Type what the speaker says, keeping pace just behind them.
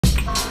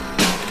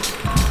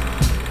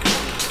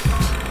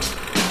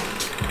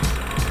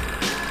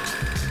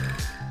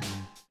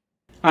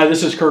Hi,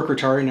 this is Kirk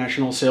Ritari,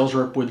 National Sales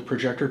Rep with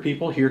Projector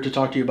People, here to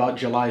talk to you about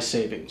July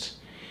savings.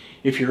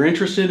 If you're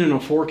interested in a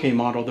 4K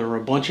model, there are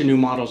a bunch of new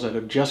models that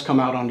have just come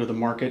out onto the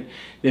market.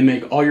 They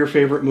make all your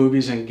favorite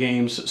movies and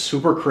games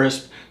super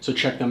crisp, so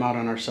check them out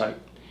on our site.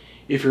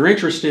 If you're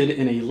interested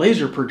in a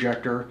laser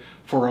projector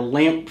for a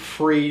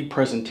lamp-free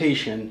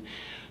presentation,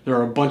 there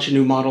are a bunch of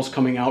new models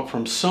coming out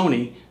from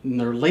Sony in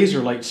their Laser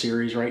Light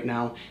series right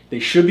now. They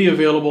should be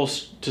available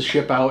to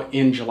ship out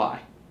in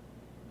July.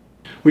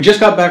 We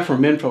just got back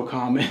from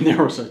InfoComm and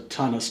there was a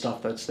ton of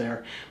stuff that's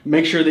there.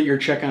 Make sure that you're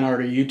checking out our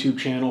YouTube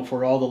channel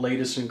for all the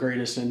latest and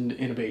greatest in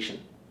innovation.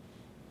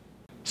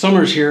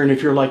 Summer's here, and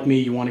if you're like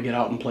me, you want to get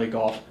out and play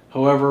golf.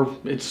 However,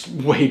 it's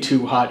way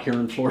too hot here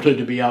in Florida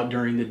to be out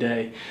during the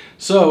day.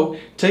 So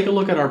take a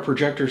look at our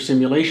projector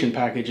simulation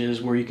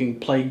packages where you can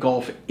play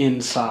golf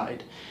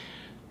inside.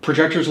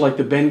 Projectors like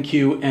the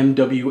BenQ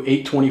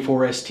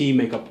MW824ST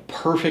make a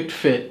perfect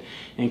fit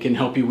and can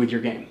help you with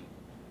your game.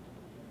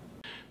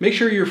 Make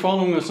sure you're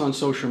following us on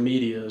social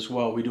media as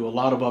well. We do a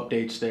lot of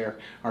updates there.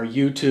 Our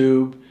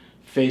YouTube,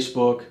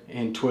 Facebook,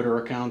 and Twitter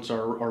accounts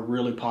are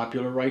really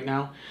popular right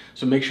now.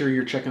 So make sure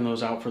you're checking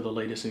those out for the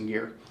latest in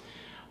gear.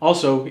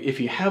 Also,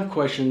 if you have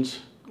questions,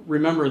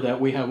 remember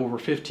that we have over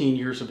 15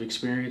 years of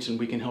experience and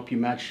we can help you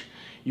match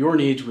your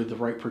needs with the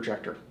right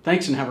projector.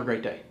 Thanks and have a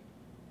great day.